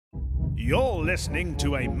You're listening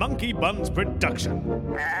to a Monkey Buns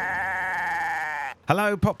production.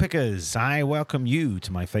 Hello, pop pickers. I welcome you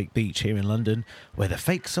to my fake beach here in London, where the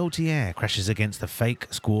fake salty air crashes against the fake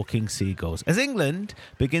squawking seagulls as England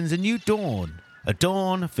begins a new dawn. A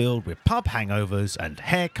dawn filled with pub hangovers and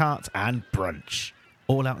haircuts and brunch.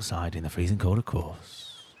 All outside in the freezing cold, of course.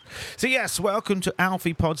 So yes, welcome to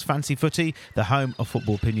Alfie Pod's Fancy Footy, the home of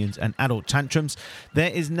football opinions and adult tantrums. There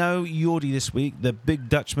is no Yordi this week. The big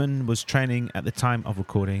Dutchman was training at the time of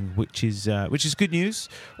recording, which is good news.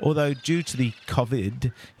 Although due to the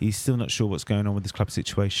COVID, he's still not sure what's going on with his club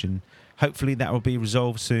situation. Hopefully that will be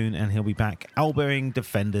resolved soon and he'll be back elbowing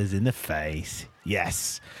defenders in the face.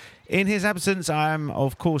 Yes. In his absence, I am,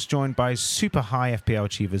 of course, joined by super high FPL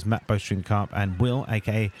achievers Matt Bowstring Carp and Will,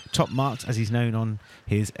 a.k.a. Top Marked, as he's known on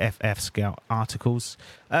his FF Scout articles.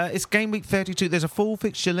 It's game week 32. There's a full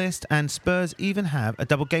fixture list, and Spurs even have a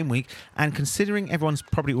double game week. And considering everyone's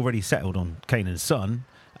probably already settled on Kane and Son,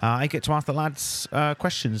 I get to ask the lads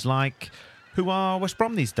questions like, who are West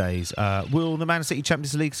Brom these days? Will the Man City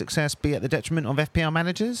Champions League success be at the detriment of FPL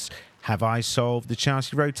managers? Have I solved the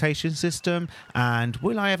Chelsea rotation system? And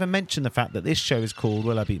will I ever mention the fact that this show is called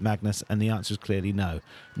Will I Beat Magnus? And the answer is clearly no.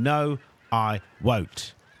 No, I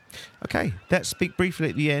won't. Okay, let's speak briefly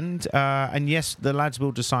at the end. And yes, the lads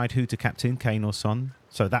will decide who to captain, Kane or Son.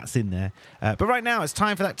 So that's in there. But right now, it's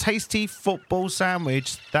time for that tasty football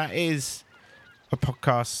sandwich. That is a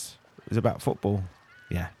podcast. It's about football.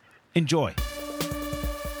 Yeah. Enjoy.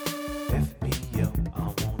 FPL,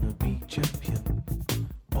 I wanna be champion,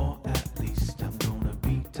 or at least I'm gonna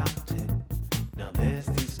be top 10. Now there's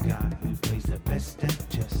this guy who plays the best at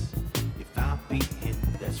chess. If I beat him,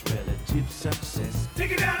 that's relative success.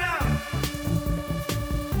 Take it down now.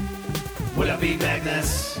 Will I be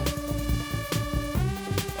Magnus?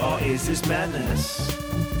 Or is this madness?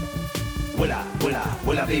 Will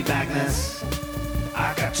I be Magnus?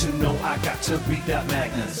 I got to know, I got to beat that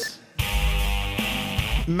Magnus.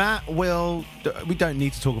 Matt, Will, we don't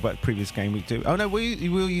need to talk about the previous game week, do? Oh no, Will,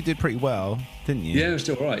 you did pretty well, didn't you? Yeah, it was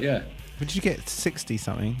still all right, yeah. What did you get? 60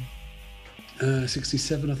 something?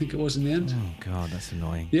 67, I think it was in the end. Oh God, that's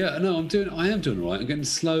annoying. Yeah, no, I am doing all right. I'm getting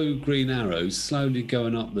slow green arrows, slowly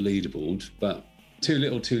going up the leaderboard, but too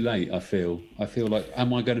little, too late. I feel like,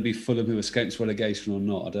 am I going to be Fulham who escapes relegation or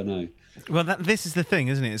not? I don't know. Well, this is the thing,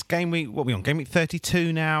 isn't it? It's game week. What are we on? Game week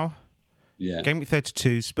 32 now. Yeah. Game week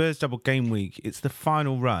 32, Spurs double game week. It's the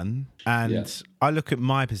final run. And I look at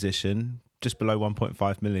my position, just below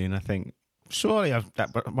 1.5 million. I think, surely at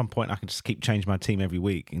one point I can just keep changing my team every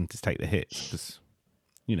week and just take the hits. Because,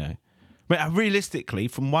 you know. But realistically,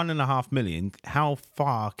 from 1.5 million, how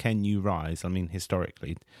far can you rise? I mean,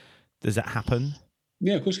 historically, does that happen?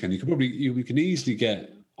 Yeah, of course you can. You can easily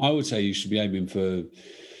get, I would say you should be aiming for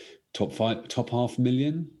top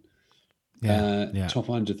 500,000. Yeah. Top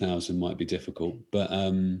 100,000 might be difficult, but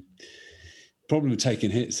problem with taking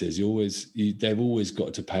hits is they've always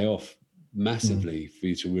got to pay off massively for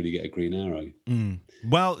you to really get a green arrow.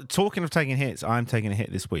 Well, talking of taking hits, I'm taking a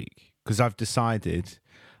hit this week because I've decided.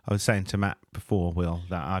 I was saying to Matt before, Will,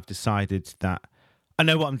 that I've decided that I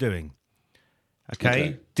know what I'm doing.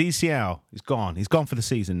 Okay. DCL is gone. He's gone for the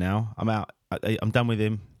season now. I'm out. I'm done with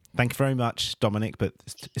him. Thank you very much, Dominic, but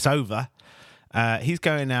it's over. He's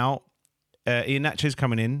going out. Iheanacho's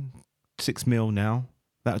coming in, 6 mil now.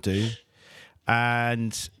 That'll do.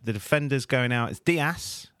 And the defender's going out. It's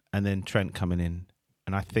Diaz and then Trent coming in.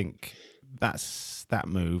 And I think that's that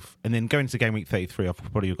move. And then going to game week 33, I've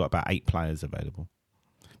probably got about 8 players available.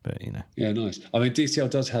 But, you know. Yeah, nice. I mean, DCL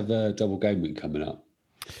does have a double game week coming up.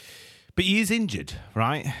 But he is injured,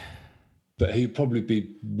 right? But he'd probably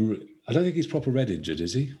be... I don't think he's proper red injured,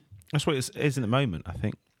 is he? That's what it is at the moment, I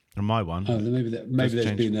think. On my one. Oh, maybe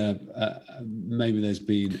there's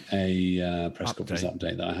been a press conference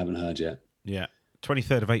update that I haven't heard yet. Yeah,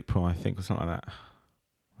 23rd of April, I think, or something like that.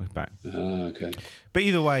 We're back. Okay. But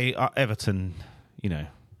either way, Everton, you know,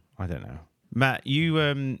 I don't know. Matt, you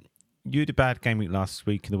had a bad game week last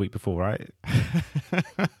week and the week before, right?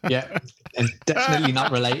 Yeah, and definitely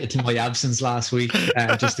not related to my absence last week,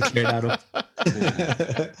 just to clear that up.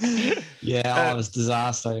 It was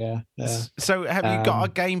disaster, yeah. So have you got a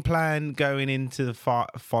game plan going into the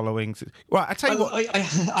following? Well, I tell you what. I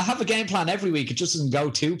have a game plan every week. It just doesn't go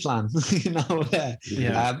to plan, you know.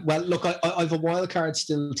 Well, look, I have a wild card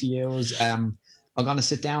still to use. I'm going to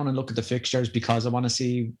sit down and look at the fixtures because I want to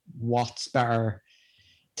see what's better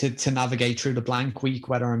to navigate through the blank week,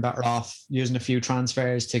 whether I'm better off using a few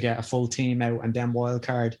transfers to get a full team out and then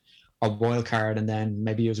wildcard, and then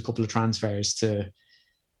maybe use a couple of transfers to,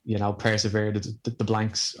 you know, persevere the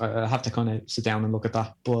blanks. I have to kind of sit down and look at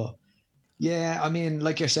that. But Yeah, I mean,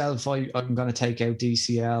 like yourself, I'm going to take out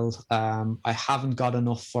DCL. I haven't got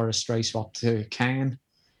enough for a straight swap to Kane.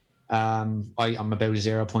 I'm about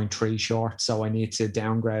 0.3 short, so I need to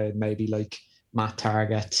downgrade maybe like Matt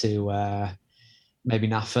Target to maybe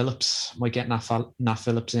Nat Phillips. Might get Nat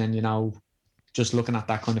Phillips in, just looking at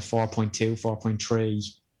that kind of 4.2, 4.3.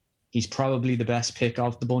 He's probably the best pick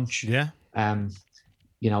of the bunch. Yeah.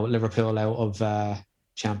 Liverpool out of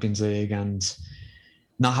Champions League and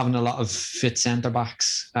not having a lot of fit centre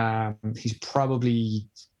backs. He's probably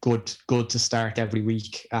good to start every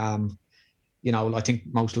week. I think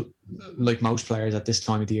most players at this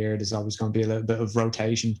time of the year, there's always going to be a little bit of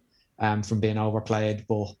rotation from being overplayed.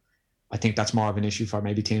 But I think that's more of an issue for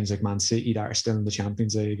maybe teams like Man City that are still in the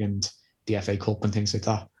Champions League and the FA Cup and things like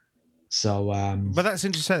that. So, but that's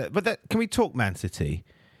interesting. But can we talk Man City?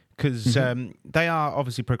 Because they are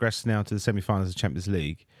obviously progressing now to the semi-finals of the Champions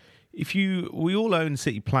League. We all own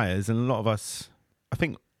City players, and a lot of us, I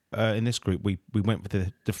think, in this group, we went with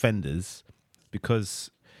the defenders because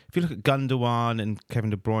if you look at Gundogan and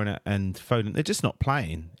Kevin De Bruyne and Foden, they're just not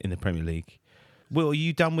playing in the Premier League. Will, are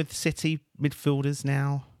you done with City midfielders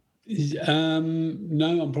now?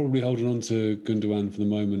 No, I'm probably holding on to Gundogan for the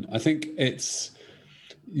moment. I think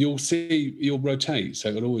you'll rotate, so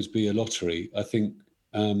it'll always be a lottery. I think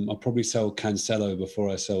I'll probably sell Cancelo before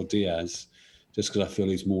I sell Diaz, just because I feel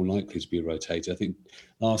he's more likely to be rotated. I think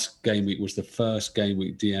last game week was the first game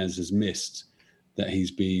week Diaz has missed that he's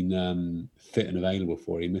been fit and available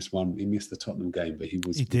for. He missed the Tottenham game, but he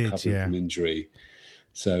was recovering from injury.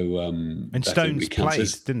 So and Stones played,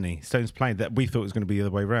 didn't he? Stones played. That we thought it was going to be the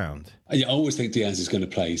other way around. I always think Diaz is going to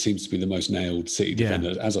play. He seems to be the most nailed City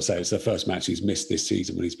defender. As I say, it's the first match he's missed this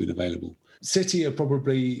season when he's been available. City will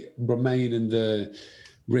probably remain in the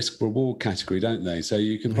risk-reward category, don't they? So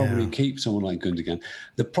you can probably keep someone like Gundogan.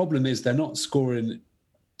 The problem is they're not scoring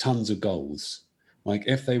tons of goals. Like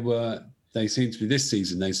if they seem to be this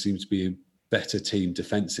season, they seem to be a better team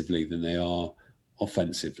defensively than they are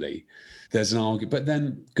offensively. There's an argument, but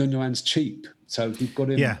then Gundogan's cheap. So if you've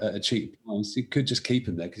got him at a cheap price, you could just keep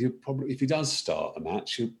him there because if he does start a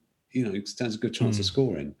match, he stands a good chance of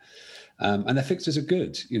scoring. And their fixtures are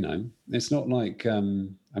good. It's not like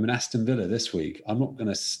Aston Villa this week. I'm not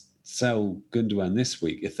going to sell Gundogan this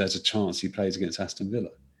week if there's a chance he plays against Aston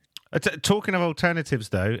Villa. Talking of alternatives,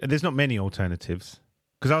 though, there's not many alternatives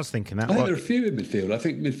because I was thinking that. I think there are a few in midfield. I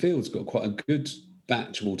think midfield's got quite a good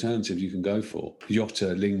batch of alternatives you can go for.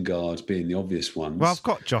 Jota, Lingard being the obvious ones. Well, I've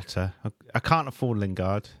got Jota. I can't afford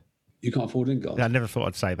Lingard. You can't afford Lingard? I never thought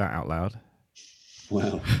I'd say that out loud.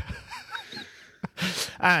 Wow.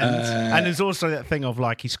 And there's also that thing of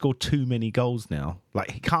like he scored too many goals now.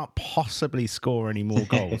 Like he can't possibly score any more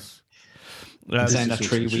goals. Saying that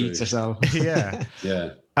 3 weeks or so. Yeah.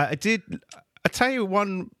 Yeah. I tell you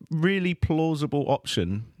one really plausible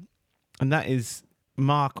option, and that is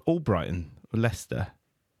Mark Albrighton of Leicester.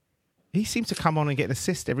 He seems to come on and get an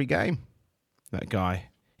assist every game. That guy.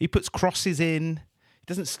 He puts crosses in. He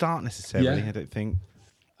doesn't start necessarily, I don't think.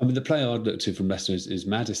 I mean, the player I'd look to from Leicester is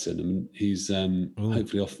Maddison. I mean, he's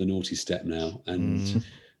hopefully off the naughty step now. And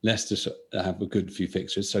Leicester have a good few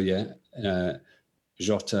fixtures. So,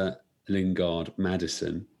 Jota, Lingard,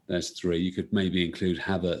 Maddison. There's three. You could maybe include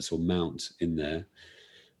Havertz or Mount in there.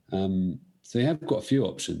 So you have got a few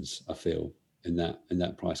options, I feel, in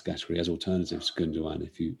that price category as alternatives to Gundogan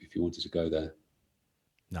if you wanted to go there.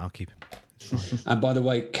 No, I'll keep him. And by the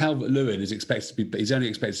way, Calvert-Lewin is expected to be. He's only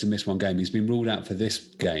expected to miss one game. He's been ruled out for this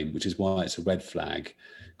game, which is why it's a red flag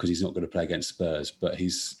because he's not going to play against Spurs. But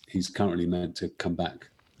he's currently meant to come back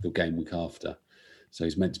the game week after, so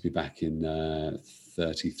he's meant to be back in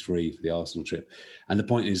 33 for the Arsenal trip. And the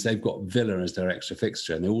point is, they've got Villa as their extra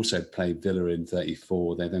fixture, and they also play Villa in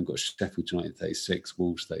 34. They've then got Sheffield United 36,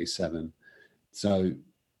 Wolves 37. So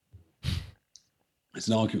it's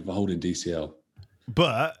an argument for holding DCL.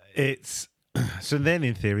 But it's so then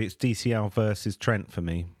in theory it's DCL versus Trent for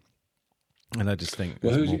me, and I just think.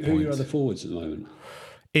 Well, who are your other forwards at the moment?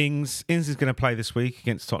 Ings is going to play this week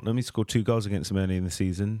against Tottenham. He scored 2 goals against them early in the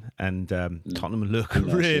season, and Tottenham look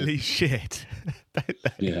really shit.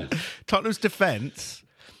 Yeah. Tottenham's defence: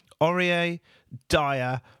 Aurier,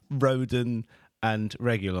 Dyer, Rodon, and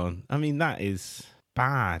Reguilon. I mean, that is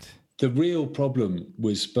bad. The real problem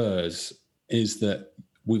with Spurs is that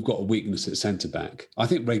we've got a weakness at centre-back. I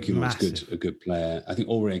think Reguilon's a good player. I think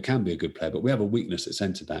Aurier can be a good player, but we have a weakness at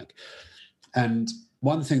centre-back. And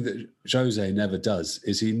one thing that Jose never does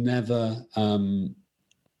is he never...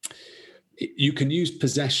 you can use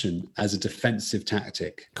possession as a defensive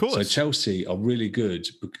tactic. Of course. So Chelsea are really good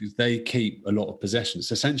because they keep a lot of possession.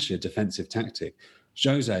 It's essentially a defensive tactic.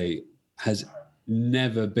 Jose has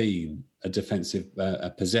never been a defensive a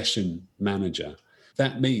possession manager.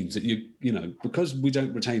 That means that you know, because we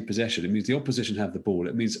don't retain possession, it means the opposition have the ball.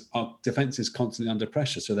 It means our defence is constantly under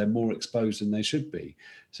pressure, so they're more exposed than they should be.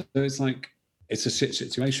 So it's like, it's a shit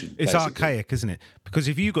situation. It's basically archaic, isn't it? Because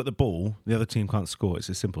if you got the ball, the other team can't score. It's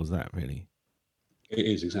as simple as that, really. It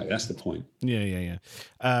is, exactly. That's the point. Yeah.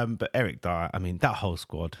 But Eric Dyer, I mean, that whole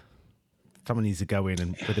squad, someone needs to go in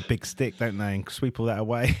and with a big stick, don't they, and sweep all that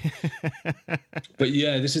away. But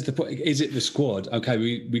yeah, this is the point. Is it the squad? Okay,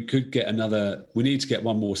 we could get another. We need to get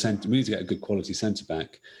one more centre. We need to get a good quality centre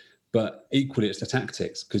back. But equally, it's the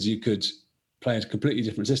tactics, because you could play a completely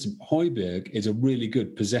different system. Højbjerg is a really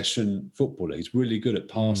good possession footballer. He's really good at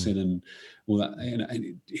passing and all that.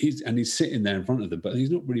 And he's sitting there in front of them, but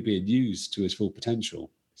he's not really being used to his full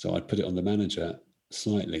potential. So I'd put it on the manager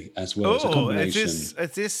slightly as well. As a combination.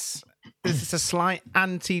 Is this a slight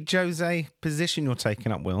anti-Jose position you're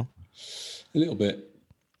taking up, Will? A little bit.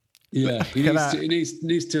 Yeah, he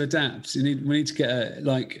needs to adapt. We need to get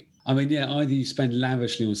either you spend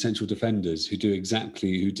lavishly on central defenders who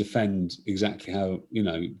defend exactly how,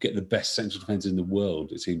 get the best central defenders in the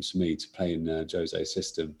world, it seems to me, to play in Jose's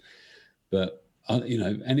system. But,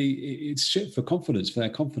 it's shit for their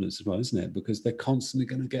confidence as well, isn't it? Because they're constantly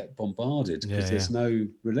going to get bombarded because there's no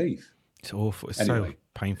relief. It's awful. It's so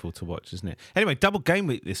painful to watch, isn't it? Anyway, double game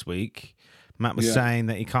week this week. Matt was saying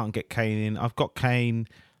that he can't get Kane in. I've got Kane.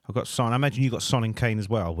 I've got Son. I imagine you got Son and Kane as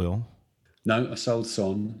well, Will. No, I sold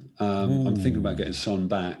Son. I'm thinking about getting Son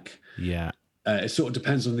back. Yeah. It sort of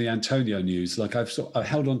depends on the Antonio news. Like I've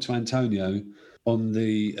held on to Antonio on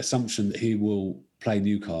the assumption that he will play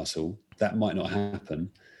Newcastle. That might not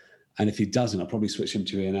happen. And if he doesn't, I'll probably switch him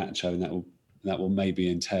to Iheanacho, and that will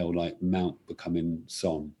maybe entail like Mount becoming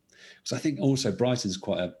Son. Because I think also Brighton's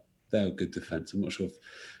they're a good defence. I'm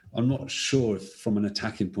not sure if from an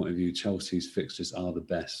attacking point of view, Chelsea's fixtures are the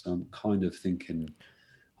best. I'm kind of thinking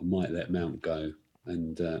I might let Mount go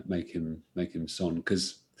and make him Son,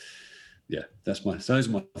 because those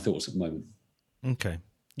are my thoughts at the moment. Okay.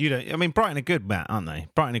 Brighton are good, Matt, aren't they?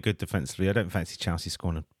 Brighton are good defensively. I don't fancy Chelsea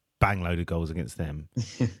scoring a bang load of goals against them.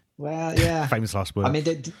 Well, yeah. Famous last word. I mean,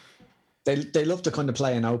 they love to kind of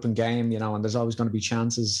play an open game, and there's always going to be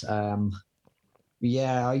chances. I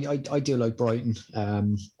do like Brighton.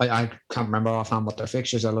 I can't remember offhand what their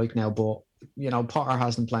fixtures are like now, but Potter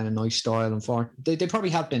has them playing a nice style, and they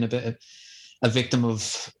probably have been a bit a victim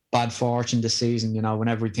of bad fortune this season.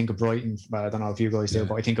 Whenever we think of Brighton, well, I don't know if you guys do,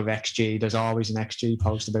 but I think of XG. There's always an XG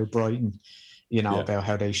post about Brighton, about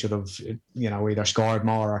how they should have, either scored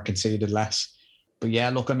more or conceded less. But yeah,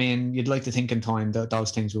 look, you'd like to think in time that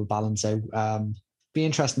those things will balance out. Be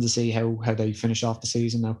interesting to see how they finish off the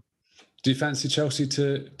season now. Do you fancy Chelsea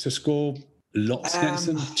to score lots against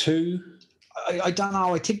them? 2? I don't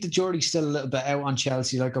know. I think the jury's still a little bit out on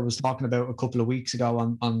Chelsea, like I was talking about a couple of weeks ago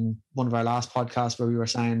on one of our last podcasts, where we were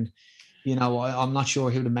saying, I'm not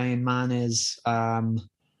sure who the main man is. I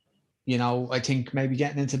think maybe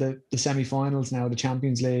getting into the semi-finals now, the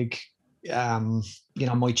Champions League,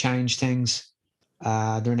 might change things.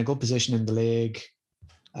 They're in a good position in the league.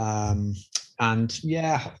 I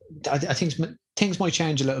think things might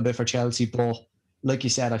change a little bit for Chelsea, but like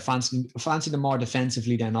you said, I fancy them more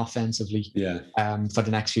defensively than offensively. For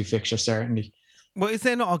the next few fixtures, certainly. Well, is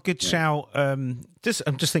there not a good shout? I'm just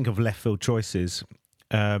thinking of left field choices,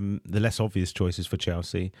 the less obvious choices for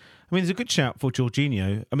Chelsea. There's a good shout for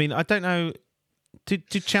Jorginho. I don't know. Did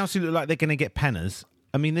Chelsea look like they're going to get penners?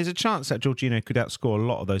 There's a chance that Jorginho could outscore a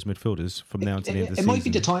lot of those midfielders from now to the end of the season. It might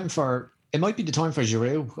be the time for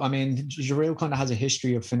Giroud. Giroud kind of has a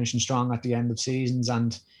history of finishing strong at the end of seasons,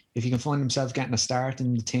 and if he can find himself getting a start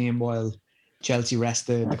in the team while Chelsea rest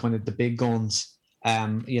the kind of the big guns,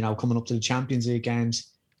 coming up to the Champions League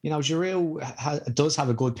games, Giroud does have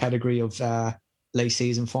a good pedigree of late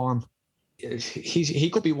season form. He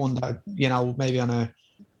could be one that maybe on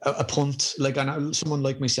a punt, like I know someone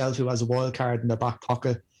like myself who has a wild card in their back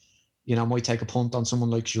pocket, might take a punt on someone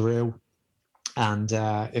like Giroud, and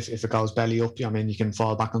if it goes belly up, you can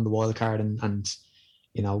fall back on the wild card and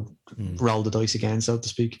roll the dice again, so to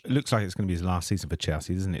speak. It looks like it's going to be his last season for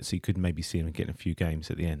Chelsea, doesn't it? So you could maybe see him getting a few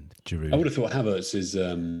games at the end. Giroud. I would have thought Havertz is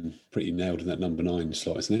pretty nailed in that number 9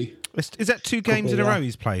 slot, isn't he? Is that 2 games in a row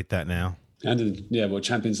he's played that now? And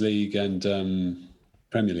Champions League and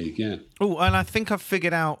Premier League, yeah. Oh, and I think I've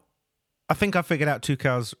figured out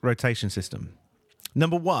Tuchel's rotation system.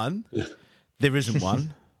 Number 1, there isn't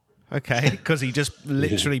one. Okay, because he just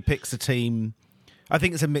literally picks a team. I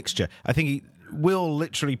think it's a mixture. I think he will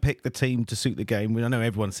literally pick the team to suit the game. I know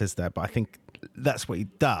everyone says that, but I think that's what he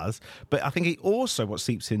does. But I think he also, what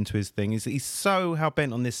seeps into his thing is that he's so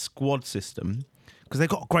hell-bent on this squad system because they've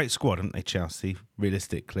got a great squad, haven't they, Chelsea,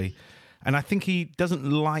 realistically? And I think he doesn't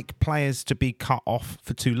like players to be cut off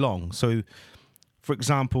for too long. So, for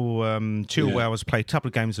example, Chilwell has played a couple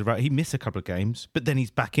of games. He missed a couple of games, but then he's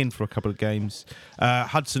back in for a couple of games.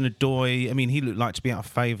 Hudson-Odoi, I mean, he looked like to be out of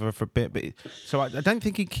favour for a bit. But so I don't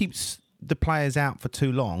think he keeps the players out for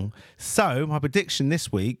too long. So my prediction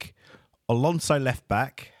this week, Alonso left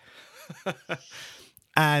back.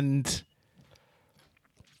 And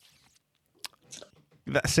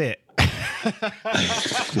that's it.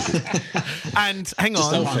 And hang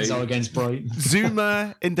on, Alonso against Brighton.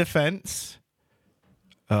 Zuma in defence.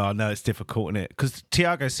 Oh no, it's difficult, isn't it? Because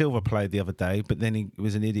Thiago Silva played the other day, but then he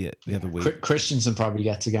was an idiot the other week. Christensen probably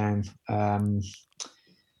gets a game.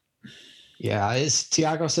 Is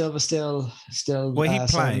Thiago Silva still? Well, he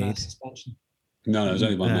played. No, it was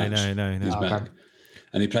only one match. No. He's back.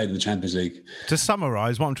 And he played in the Champions League. To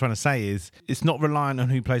summarise, what I'm trying to say is it's not reliant on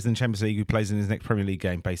who plays in the Champions League, who plays in his next Premier League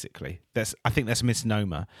game, basically. I think that's a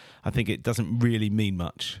misnomer. I think it doesn't really mean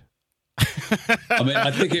much. I mean,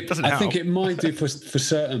 I think it might do for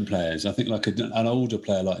certain players. I think like an older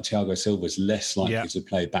player like Thiago Silva is less likely to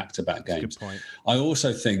play back-to-back games. Good point. I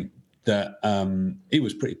also think that he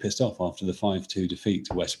was pretty pissed off after the 5-2 defeat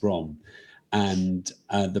to West Brom. And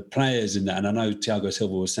the players in that, and I know Thiago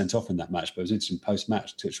Silva was sent off in that match, but it was interesting.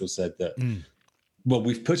 Post-match, Tuchel said that, well,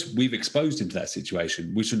 we've exposed him to that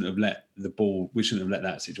situation. We shouldn't have let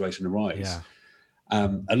that situation arise. Yeah.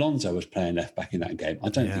 Alonso was playing left back in that game. I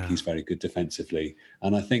don't think he's very good defensively,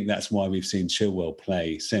 and I think that's why we've seen Chilwell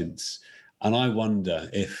play since. And I wonder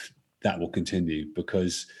if that will continue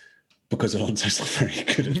because Alonso's not very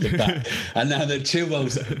good at the back. And now that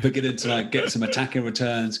Chilwell's beginning to get some attacking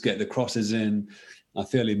returns, get the crosses in, I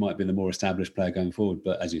feel he might be the more established player going forward.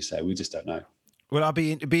 But as you say, we just don't know. Well,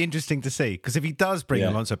 it'd be interesting to see, because if he does bring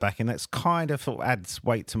Alonso back in, that's kind of adds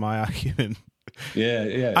weight to my argument.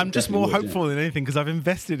 Yeah. I'm just more hopeful than anything because I've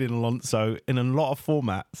invested in Alonso in a lot of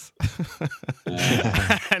formats.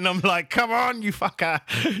 And I'm like, come on, you fucker.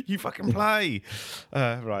 You fucking play.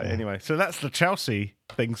 Right, anyway. So that's the Chelsea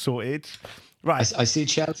thing sorted. Right. I see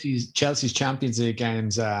Chelsea's Champions League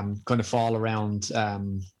games kind of fall around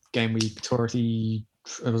game week 30.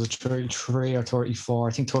 Was it 33 or 34?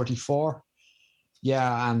 I think 34.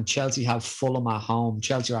 Yeah, and Chelsea have Fulham at home.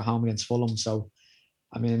 Chelsea are at home against Fulham. So,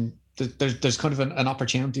 I mean, there's kind of an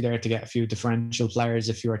opportunity there to get a few differential players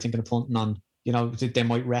if you are thinking of punting on. You know, they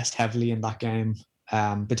might rest heavily in that game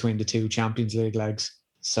between the two Champions League legs.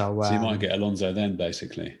 So you might get Alonso then,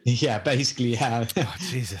 basically. Yeah, basically, yeah. Oh,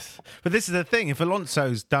 Jesus. But this is the thing. If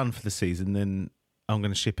Alonso's done for the season, then I'm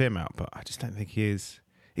going to ship him out. But I just don't think he is.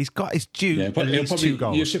 He's got his due. Yeah, probably 2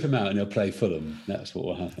 goals. You ship him out and he'll play Fulham. That's what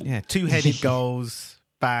will happen. Yeah, 2-headed goals.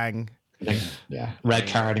 Bang. Yeah, red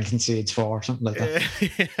card and concedes 4, something like that.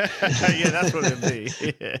 Yeah, that's what it'll be.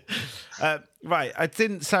 Yeah. Right,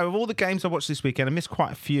 so of all the games I watched this weekend, I missed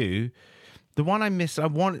quite a few. The one I missed,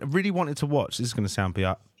 really wanted to watch, this is going to sound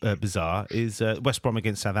bizarre, is West Brom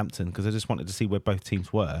against Southampton, because I just wanted to see where both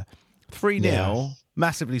teams were. 3-0,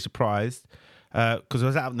 massively surprised, because I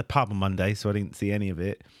was out in the pub on Monday, so I didn't see any of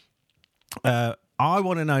it. I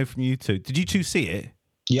want to know from you two, did you two see it?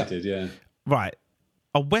 Yeah. I did, yeah. Right.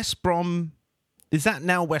 Is that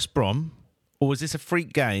now West Brom, or is this a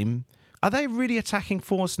freak game? Are they really attacking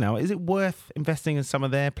force now? Is it worth investing in some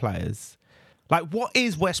of their players? Like, what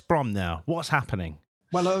is West Brom now? What's happening?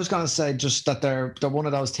 Well, I was going to say just that they're one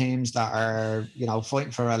of those teams that are,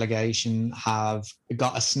 fighting for relegation, have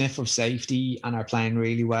got a sniff of safety and are playing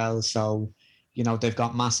really well. So, they've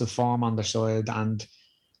got massive form on their side. And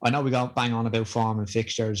I know we got bang on about form and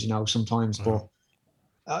fixtures, sometimes, but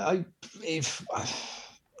what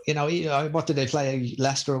did they play?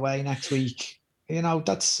 Leicester away next week?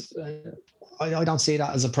 That's I don't see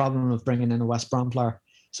that as a problem of bringing in a West Brom player,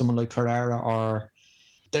 someone like Pereira, or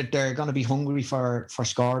they're going to be hungry for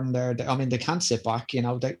scoring there. They can't sit back. What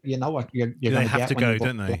you're going to get. They have to go,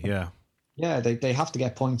 don't they? Yeah. Yeah, they have to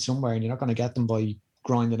get points somewhere, and you're not going to get them by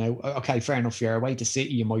grinding out. Okay, fair enough. You're away to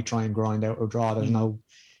City, you might try and grind out or draw. There's no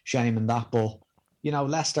shame in that, but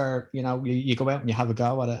Leicester, you go out and you have a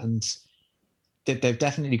go at it, and they've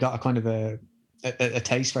definitely got a kind of a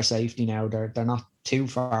taste for safety now. They're not too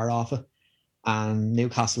far off it, and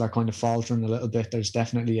Newcastle are kind of faltering a little bit. There's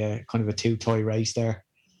definitely a kind of a 2-toy race there.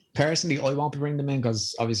 Personally, I won't be bringing them in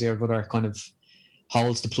because obviously I've got kind of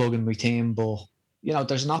holes to plug in my team, but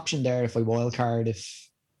there's an option there if I wildcard, if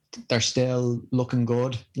they're still looking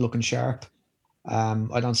good, looking sharp.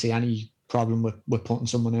 I don't see any problem with putting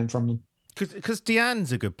someone in from them. Because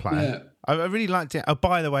Diane's a good player. Yeah. I really liked it. Oh,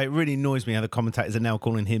 by the way, it really annoys me how the commentators are now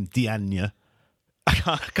calling him Diagne. I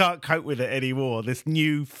can't cope with it anymore. This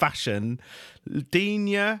new fashion.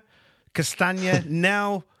 Digne, Castagna,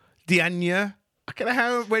 now Diagne.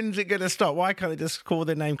 When's it going to stop? Why can't they just call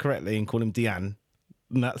their name correctly and call him Diane?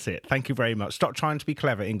 And that's it. Thank you very much. Stop trying to be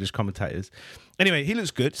clever, English commentators. Anyway, he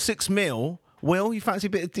looks good. $6 million. Will, you fancy a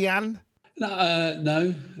bit of Diane?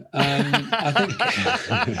 No. I think.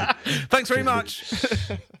 Thanks very much.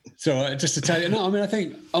 So just to tell you, I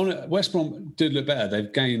think West Brom did look better.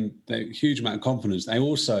 They've gained a huge amount of confidence. They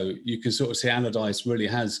also, you can sort of see Allardyce really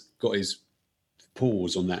has got his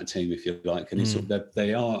paws on that team, if you like, and he's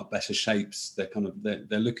they are better shapes.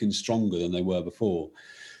 They're looking stronger than they were before.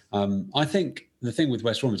 I think the thing with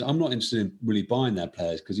West Brom is I'm not interested in really buying their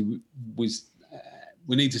players because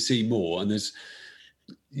we need to see more. And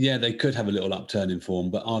they could have a little upturn in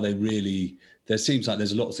form, but are they really? There seems like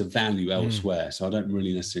there's lots of value elsewhere. So I don't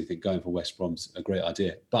really necessarily think going for West Brom's a great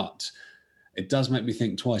idea. But it does make me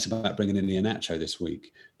think twice about bringing in Iheanacho this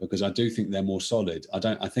week because I do think they're more solid.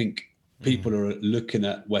 I think people are looking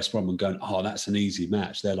at West Brom and going, oh, that's an easy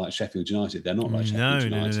match. They're like Sheffield United. They're not like Sheffield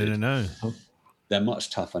United. No. They're much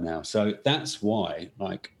tougher now. So that's why,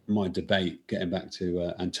 like my debate, getting back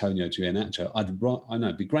to Antonio to Iheanacho,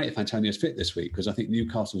 it'd be great if Antonio's fit this week because I think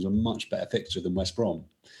Newcastle's a much better fixture than West Brom.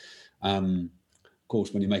 Of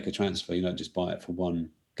course, when you make a transfer, you don't just buy it for one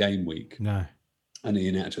game week. No. And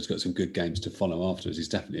Iheanacho's got some good games to follow afterwards. He's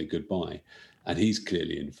definitely a good buy. And he's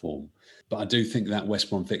clearly in form. But I do think that West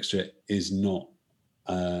Brom fixture is not,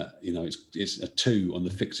 it's a 2 on the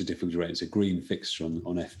fixture difficulty rate. It's a green fixture on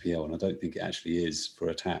FPL. And I don't think it actually is for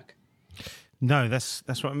attack. No, that's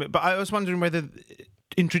what I mean. But I was wondering whether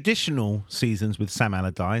in traditional seasons with Sam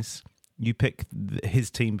Allardyce, you pick his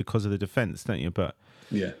team because of the defence, don't you? But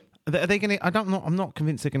yeah. Are they going to? I'm not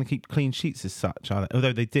convinced they're going to keep clean sheets as such. Are they?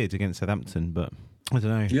 Although they did against Southampton, but I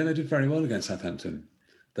don't know. Yeah, they did very well against Southampton.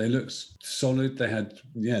 They looked solid. They had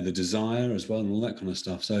the desire as well and all that kind of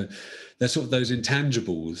stuff. So they're sort of those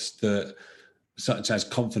intangibles that, such as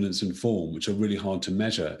confidence and form, which are really hard to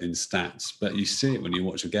measure in stats. But you see it when you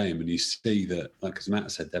watch a game, and you see that, like as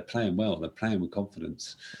Matt said, they're playing well. They're playing with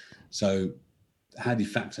confidence. So how do you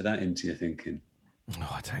factor that into your thinking? Oh,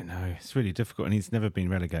 I don't know. It's really difficult, and he's never been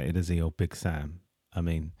relegated, has he, or Big Sam? I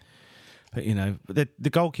mean, but the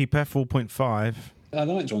goalkeeper 4.5. I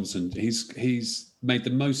like Johnson. He's made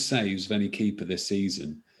the most saves of any keeper this season.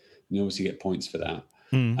 And you obviously get points for that.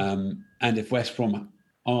 And if West Brom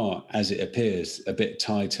are, as it appears, a bit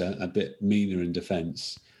tighter, a bit meaner in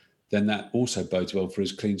defence, then that also bodes well for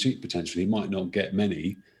his clean sheet potential. He might not get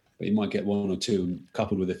many, but you might get 1 or 2,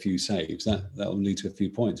 coupled with a few saves. That will lead to a few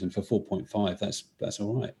points. And for 4.5, that's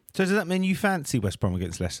all right. So does that mean you fancy West Brom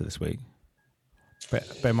against Leicester this week? Bear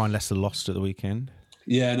in mind Leicester lost at the weekend.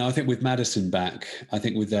 Yeah, and I think with Maddison back, I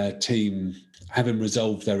think with their team having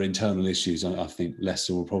resolved their internal issues, I think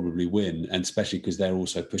Leicester will probably win, and especially because they're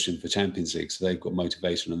also pushing for Champions League, so they've got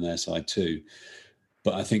motivation on their side too.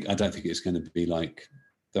 But I don't think it's going to be like,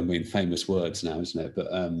 famous words now, isn't it?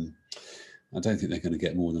 But I don't think they're going to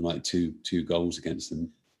get more than like two goals against them,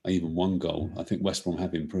 even 1 goal. I think West Brom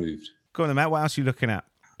have improved. Go on then, Matt. What else are you looking at?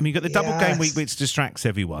 I mean, you've got the double game week, which distracts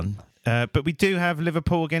everyone. But we do have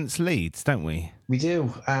Liverpool against Leeds, don't we? We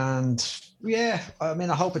do. And yeah, I mean,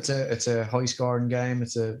 I hope it's a high-scoring game.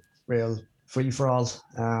 It's a real free-for-all.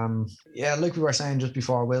 Like we were saying just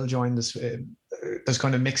before Will joined us, there's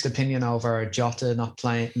kind of mixed opinion over Jota not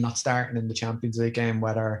starting in the Champions League game,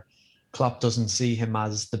 whether Klopp doesn't see him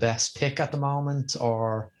as the best pick at the moment,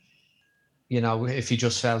 or if he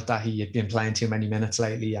just felt that he had been playing too many minutes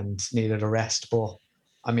lately and needed a rest. But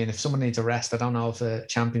I mean, if someone needs a rest, I don't know if a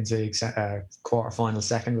Champions League quarter-final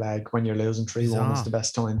second leg when you're losing 3-1 is the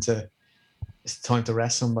best time to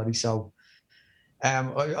rest somebody. So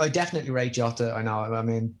I definitely rate Jota. I know. I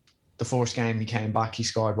mean, the first game he came back, he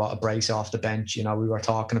scored a brace off the bench. We were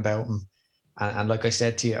talking about him, and like I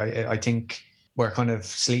said to you, I think we're kind of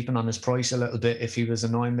sleeping on his price a little bit. If he was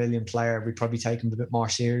a 9 million player, we'd probably take him a bit more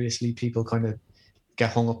seriously. People kind of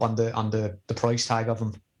get hung up on the price tag of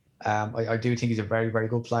him. I do think he's a very, very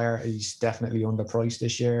good player. He's definitely underpriced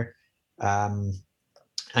this year. I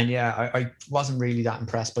wasn't really that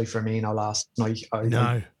impressed by Firmino last night.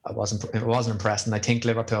 I wasn't impressed, and I think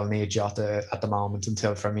Liverpool need Jota at the moment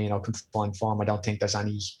until Firmino can find form. I don't think there's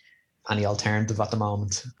any alternative at the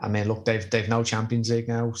moment. I mean, look, they've no Champions League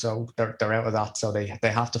now, so they're out of that. So they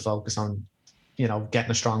have to focus on,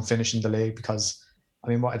 getting a strong finish in the league, because I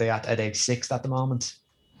mean, what are they at age 6 at the moment?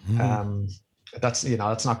 That's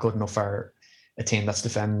not good enough for a team that's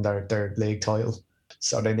defending their league title.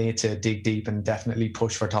 So they need to dig deep and definitely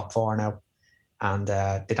push for top 4 now. and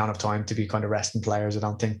they don't have time to be kind of resting players, I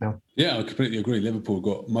don't think now. Yeah, I completely agree. Liverpool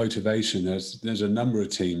got motivation. There's a number of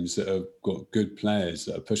teams that have got good players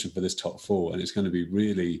that are pushing for this top 4, and it's going to be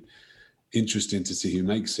really interesting to see who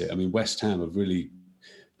makes it. I mean, West Ham have really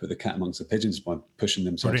put the cat amongst the pigeons by pushing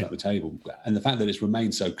themselves up the table, and the fact that it's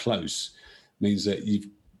remained so close means that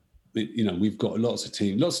we've got lots of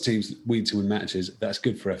teams win to win matches. That's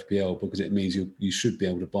good for FPL because it means you should be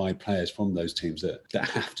able to buy players from those teams that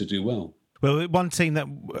have to do well. Well, one team that,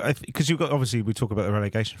 because you've got, obviously we talk about the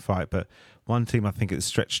relegation fight, but one team I think it's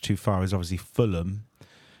stretched too far is obviously Fulham.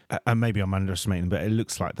 And maybe I'm underestimating, but it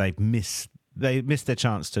looks like they've missed their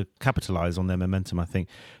chance to capitalise on their momentum, I think.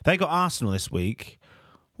 They got Arsenal this week.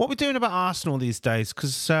 What are we doing about Arsenal these days?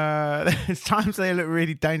 Because there's times they look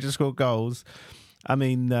really dangerous to score goals. I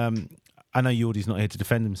mean, I know Yordi's not here to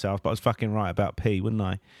defend himself, but I was fucking right about P, wouldn't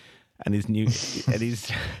I? And his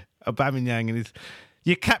Aubameyang and his...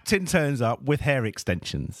 Your captain turns up with hair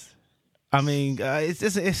extensions. I mean,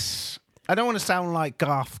 it's I don't want to sound like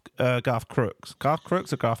Garth Crooks. Garth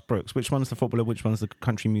Crooks or Garth Brooks? Which one's the footballer? Which one's the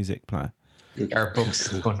country music player? Garth Brooks,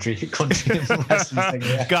 country.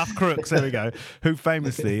 Garth Crooks, there we go. Who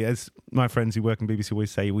famously, as my friends who work in BBC always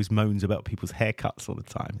say, always moans about people's haircuts all the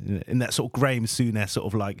time. In that sort of Graham Souness sort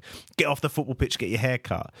of like, get off the football pitch, get your hair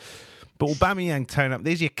cut. But Aubameyang turn up,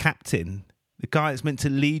 there's your captain. The guy that's meant to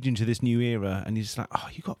lead you into this new era, and you're just like, oh,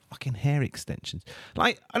 you got fucking hair extensions.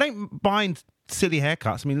 Like, I don't mind silly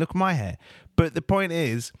haircuts. I mean, look at my hair. But the point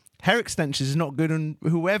is, hair extensions is not good on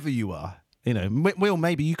whoever you are. You know, Will,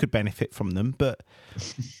 maybe you could benefit from them, but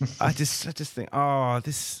I just think,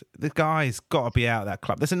 the guy's got to be out of that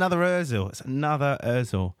club. There's another Ozil. It's another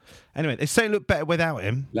Ozil. Anyway, they say look better without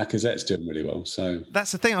him. Lacazette's doing really well, so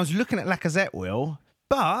that's the thing. I was looking at Lacazette, Will,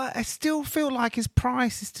 but I still feel like his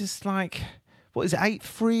price is just like, what is it,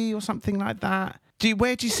 8-3 or something like that?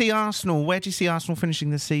 Where do you see Arsenal? Where do you see Arsenal finishing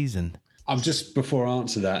the season? I'm just, before I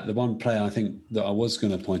answer that, the one player I think that I was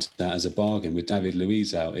going to point out as a bargain with David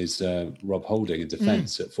Luiz out is Rob Holding in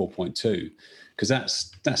defence at 4.2, because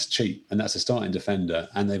that's cheap and that's a starting defender,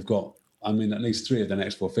 and they've got, I mean, at least 3 of the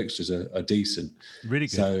next 4 fixtures are decent. Really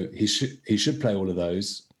good. So he should play all of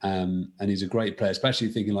those, and he's a great player, especially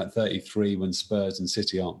thinking like 33 when Spurs and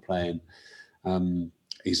City aren't playing.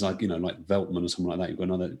 He's like, like Veltman or something like that. You've got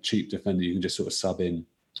another cheap defender you can just sort of sub in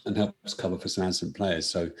and helps cover for some absent players.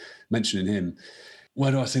 So mentioning him,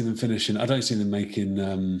 where do I see them finishing? I don't see them making,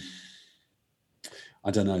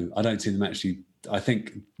 I don't know. I don't see them actually, I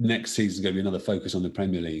think next season's going to be another focus on the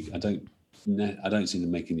Premier League. I don't see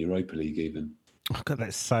them making Europa League even. Oh God,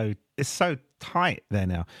 it's so tight there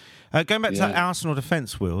now. Going back to that Arsenal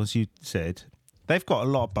defence, Will, as you said, they've got a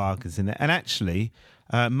lot of bargains in there. And actually,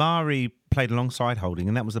 Mari played alongside Holding,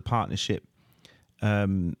 and that was the partnership.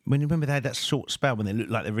 When you remember they had that short spell when they looked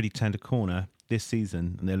like they really turned a corner this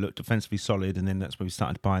season, and they looked defensively solid, and then that's when we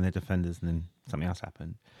started buying their defenders, and then something else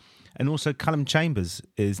happened. And also Callum Chambers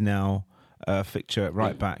is now a fixture at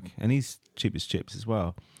right back, and he's cheap as chips as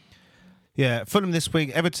well. Yeah, Fulham this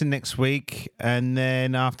week, Everton next week, and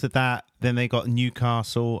then after that, then they got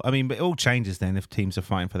Newcastle. I mean, but it all changes then if teams are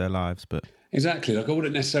fighting for their lives. But exactly, like I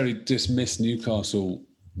wouldn't necessarily dismiss Newcastle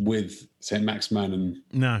with, say, Maximan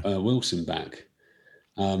and Wilson back.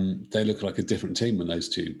 They look like a different team when those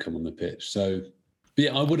two come on the pitch. So, but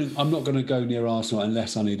yeah, I'm not going to go near Arsenal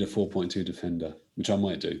unless I need a 4.2 defender, which I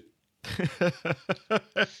might do.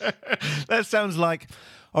 That sounds like,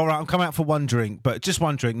 all right, I'm coming out for one drink, but just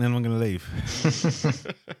one drink, and then I'm going to leave.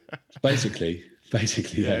 Basically,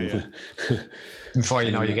 yeah. Before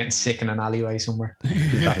you know, you're getting sick in an alleyway somewhere.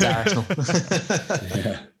 That's Arsenal.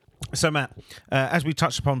 Yeah. So, Matt, as we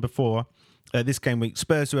touched upon before, this game week,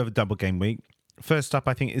 Spurs do have a double game week. First up,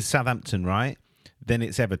 I think, is Southampton, right? Then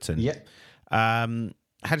it's Everton. Yeah. How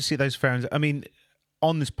do you see those fairings? I mean,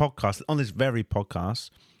 on this very podcast,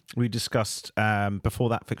 we discussed before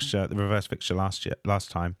that fixture, the reverse fixture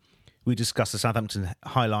last time, we discussed the Southampton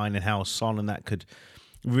high line and how Son and that could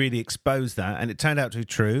really expose that, and it turned out to be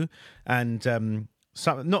true. And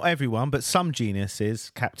not everyone, but some geniuses,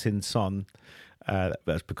 Captain Son.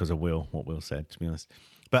 That's because of what Will said, to be honest.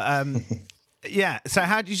 But yeah, so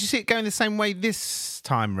how did you see it going the same way this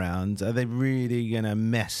time round? Are they really going to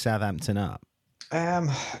mess Southampton up?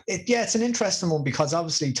 It's an interesting one because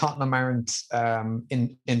obviously Tottenham aren't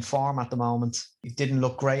in form at the moment. It didn't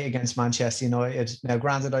look great against Manchester United. Now,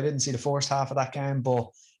 granted, I didn't see the first half of that game, but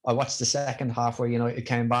I watched the second half where United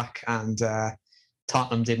came back, and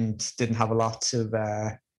Tottenham didn't have a lot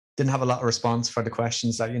of response for the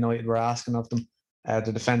questions that United were asking of them.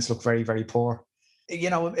 The defence looked very, very poor.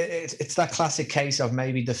 it's that classic case of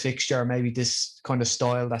maybe the fixture, maybe this kind of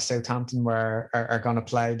style that Southampton are going to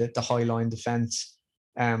play, the high line defence.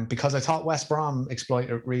 Because I thought West Brom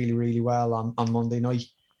exploited it really, really well on Monday night.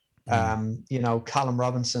 Callum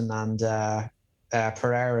Robinson and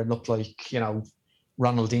Pereira looked like,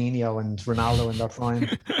 Ronaldinho and Ronaldo in their prime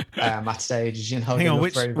at stages. Hang on,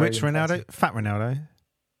 which Ronaldo? Fat Ronaldo?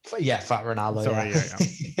 Yeah, Fat Ronaldo. Sorry,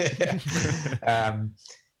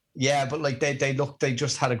 yeah. But like they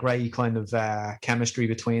just had a great kind of chemistry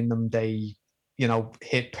between them. They,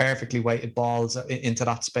 hit perfectly weighted balls into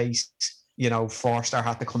that space. Forster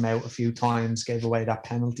had to come out a few times, gave away that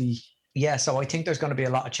penalty. Yeah, so I think there's going to be a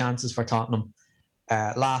lot of chances for Tottenham.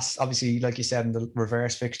 Obviously, like you said, in the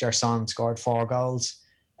reverse fixture, Son scored 4 goals.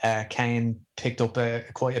 Kane picked up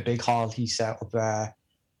quite a big haul. He set up.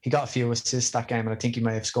 He got a few assists that game, and I think he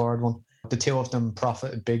may have scored one. The two of them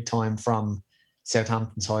profited big time from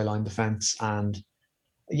Southampton's high line defence. And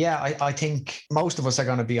yeah, I think most of us are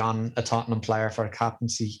going to be on a Tottenham player for a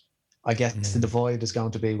captaincy. I guess the divide is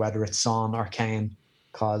going to be whether it's Son or Kane,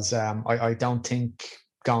 because I don't think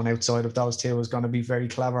going outside of those two is going to be very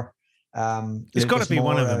clever. It's got to be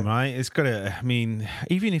one of them, right? It's got to. I mean,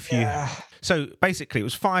 even if you. So basically, it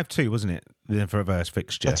was 5-2, wasn't it? The reverse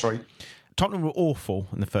fixture. That's right. Tottenham were awful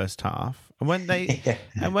in the first half, and when they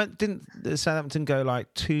didn't Southampton go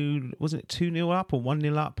like 2? Wasn't it 2-0 up or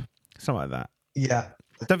 1-0 up, something like that? Yeah.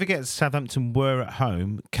 Don't forget, Southampton were at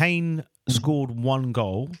home. Kane scored 1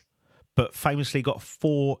 goal, but famously got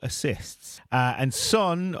 4 assists, and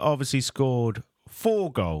Son obviously scored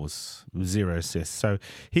 4 goals, 0 assists. So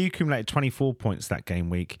he accumulated 24 points that game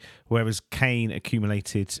week, whereas Kane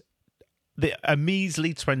accumulated a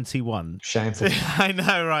measly 21. Shameful. I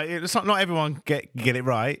know, right? It's not everyone get it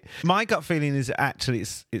right. My gut feeling is actually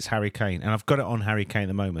it's Harry Kane, and I've got it on Harry Kane at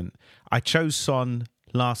the moment. I chose Son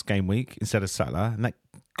last game week instead of Salah, and that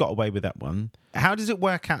got away with that one. How does it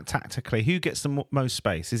work out tactically? Who gets the most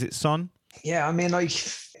space? Is it Son? Yeah, I mean, I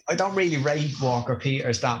don't really rate Walker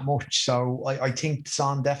Peters that much, so I think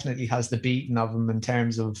Son definitely has the beating of him in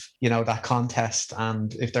terms of, that contest.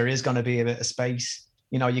 And if there is going to be a bit of space,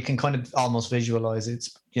 you can kind of almost visualize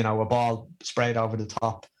it's, a ball sprayed over the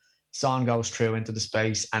top. Son goes through into the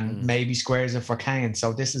space and maybe squares it for Kane.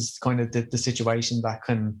 So this is kind of the situation that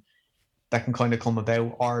can kind of come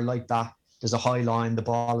about. Or like that, there's a high line, the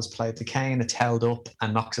ball is played to Kane, it's held up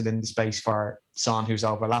and knocks it into space for Son, who's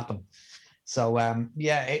overlapping. So,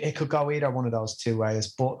 it could go either one of those two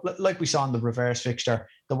ways. But like we saw in the reverse fixture,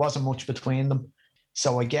 there wasn't much between them.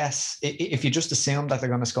 So I guess if you just assume that they're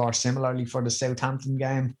going to score similarly for the Southampton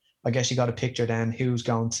game, I guess you got to picture then who's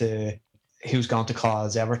going to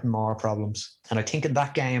cause Everton more problems. And I think in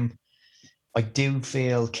that game, I do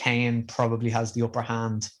feel Kane probably has the upper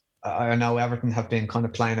hand. I know Everton have been kind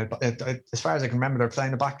of playing it, as far as I can remember, they're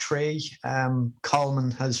playing a back 3.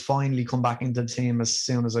 Coleman has finally come back into the team as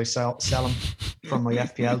soon as I sell him from my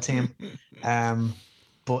FPL team.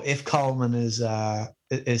 But if Coleman is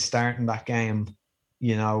starting that game,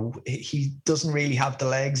 he doesn't really have the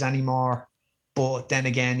legs anymore. But then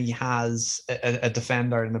again, he has a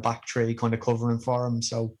defender in the back 3 kind of covering for him.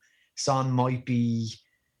 So Son might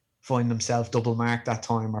find himself double marked that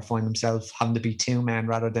time, or find himself having to be 2 men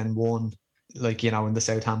rather than 1, like, in the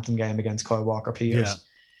Southampton game against Kyle Walker-Peters. Yeah.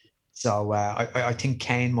 So I think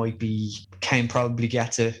Kane probably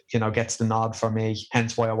gets the nod for me,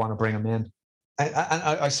 hence why I want to bring him in. And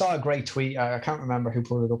I saw a great tweet. I can't remember who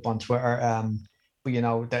put it up on Twitter.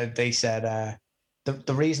 But they said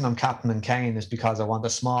the reason I'm captaining Kane is because I want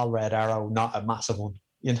a small red arrow, not a massive one.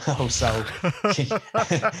 So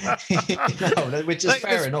which is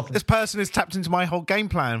fair enough. This person has tapped into my whole game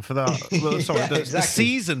plan for the the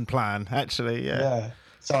season plan, actually. Yeah.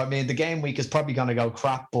 So I mean, the game week is probably going to go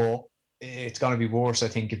crap, but it's going to be worse, I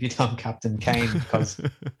think, if you don't captain Kane, because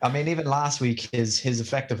I mean, even last week his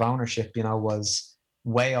effective ownership, was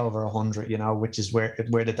way over 100, which is where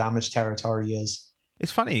the damage territory is.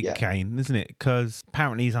 It's funny, Kane, isn't it? Because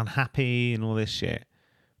apparently he's unhappy and all this shit.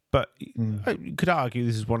 But you could argue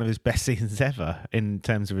this is one of his best seasons ever in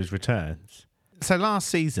terms of his returns. So last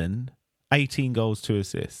season, 18 goals, 2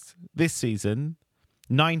 assists. This season,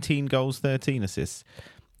 19 goals, 13 assists.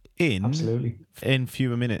 In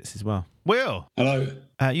fewer minutes as well. Will. Hello.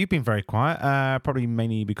 You've been very quiet, probably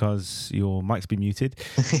mainly because your mic's been muted.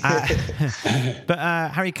 But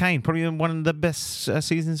Harry Kane, probably one of the best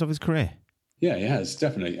seasons of his career. Yeah, he has,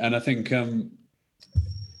 definitely. And I think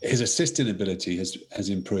his assisting ability has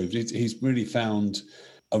improved. He's really found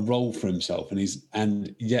a role for himself,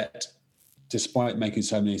 and yet, despite making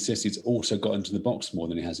so many assists, he's also got into the box more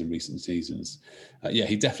than he has in recent seasons.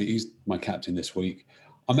 He's my captain this week.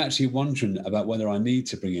 I'm actually wondering about whether I need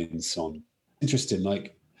to bring in Son. Interesting,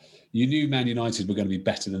 like you knew Man United were going to be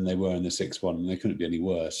better than they were in the 6-1, and they couldn't be any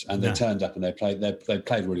worse. And they turned up and they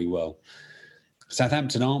played really well.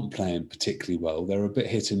 Southampton aren't playing particularly well. They're a bit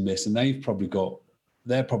hit and miss, and they're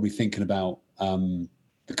probably thinking about the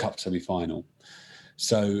Cup semi-final.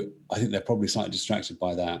 So I think they're probably slightly distracted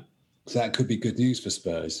by that. So that could be good news for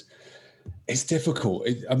Spurs. It's difficult.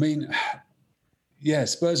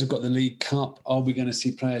 Spurs have got the League Cup. Are we going to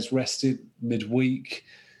see players rested midweek?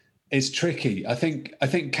 It's tricky. I think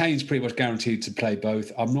Kane's pretty much guaranteed to play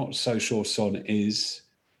both. I'm not so sure Son is.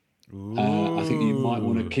 I think you might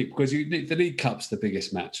want to keep, because the League Cup's the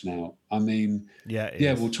biggest match now. I mean,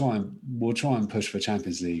 we'll try and push for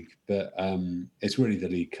Champions League, but it's really the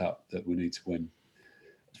League Cup that we need to win.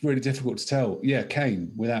 It's really difficult to tell. Yeah,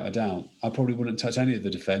 Kane, without a doubt. I probably wouldn't touch any of the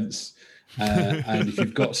defence. And if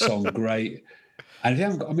you've got Son, great. And if you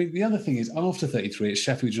haven't got, I mean, the other thing is after 33, it's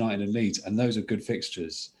Sheffield United and Leeds, and those are good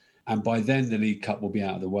fixtures. And by then, the League Cup will be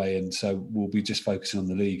out of the way, and so we'll be just focusing on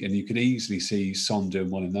the league. And you could easily see Son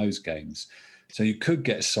doing well in those games. So you could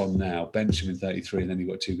get Son now, bench him in 33, and then you've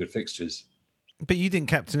got 2 good fixtures. But you didn't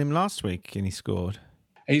captain him last week, and he scored.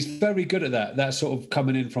 He's very good at that. That sort of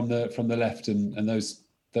coming in from the left, and those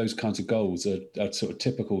kinds of goals are sort of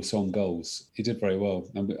typical Son goals. He did very well.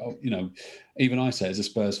 And even I say as a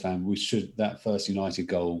Spurs fan, that first United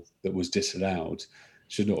goal that was disallowed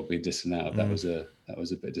should not have been disallowed. That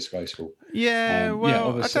was a bit disgraceful. Yeah,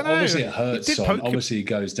 obviously, I don't know. Obviously it hurts Son. Obviously he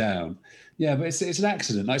goes down. Yeah, but it's an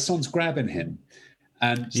accident. Like Son's grabbing him,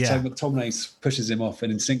 and so McTominay pushes him off,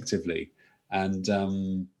 and instinctively, and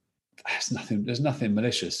there's nothing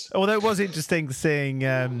malicious. Although it was interesting seeing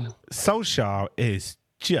Solskjaer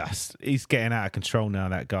he's getting out of control now.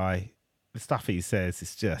 That guy, the stuff he says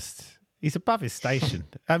is he's above his station.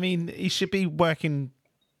 I mean, he should be working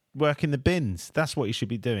the bins. That's what he should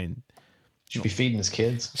be doing. Should be feeding his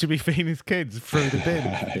kids. Should be feeding his kids through the bin.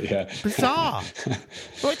 Bizarre.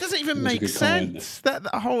 Well, it doesn't even make sense. That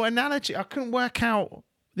whole analogy, I couldn't work out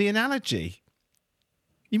the analogy.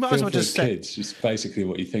 You might as well just say kids. It's basically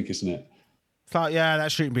what you think, isn't it? It's like,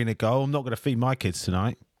 that shouldn't be a goal. I'm not going to feed my kids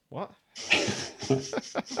tonight. What?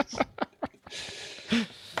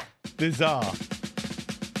 Bizarre.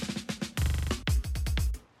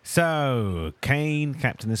 So, Kane,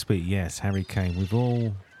 captain this week. Yes, Harry Kane.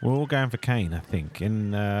 We're all going for Kane, I think.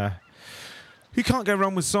 And you can't go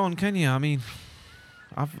wrong with Son, can you? I mean,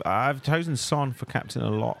 I've chosen Son for captain a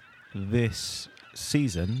lot this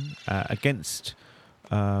season against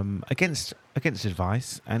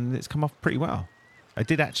advice, and it's come off pretty well. I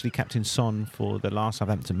did actually captain Son for the last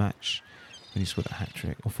Southampton match when he scored a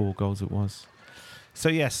hat-trick, or 4 goals it was. So,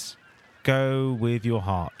 yes. Go with your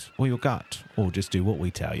heart or your gut, or just do what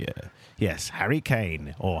we tell you. Yes, Harry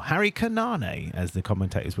Kane, or Harry Kanane, as the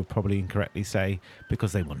commentators would probably incorrectly say,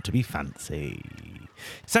 because they want to be fancy.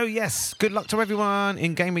 So yes, good luck to everyone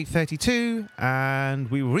in Game Week 32,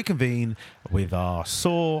 and we will reconvene with our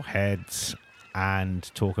sore heads and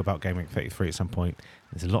talk about Game Week 33 at some point.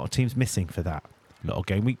 There's a lot of teams missing for that. A lot of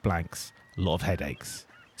Game Week blanks, a lot of headaches.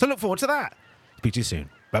 So look forward to that. Speak to you soon.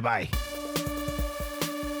 Bye-bye.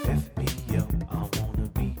 FPL, I wanna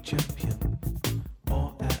be champion,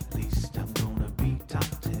 or at least I'm gonna be top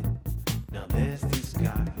 10. Now there's this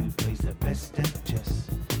guy who plays the best at chess.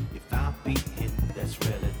 If I beat him, that's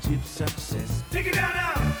relative success. Take it down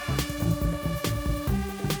now!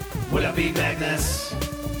 Will I be Magnus?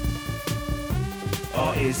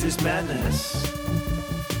 Or is this madness?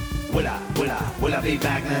 Will I be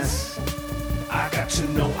Magnus? I got to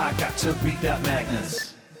know, I got to beat that Magnus.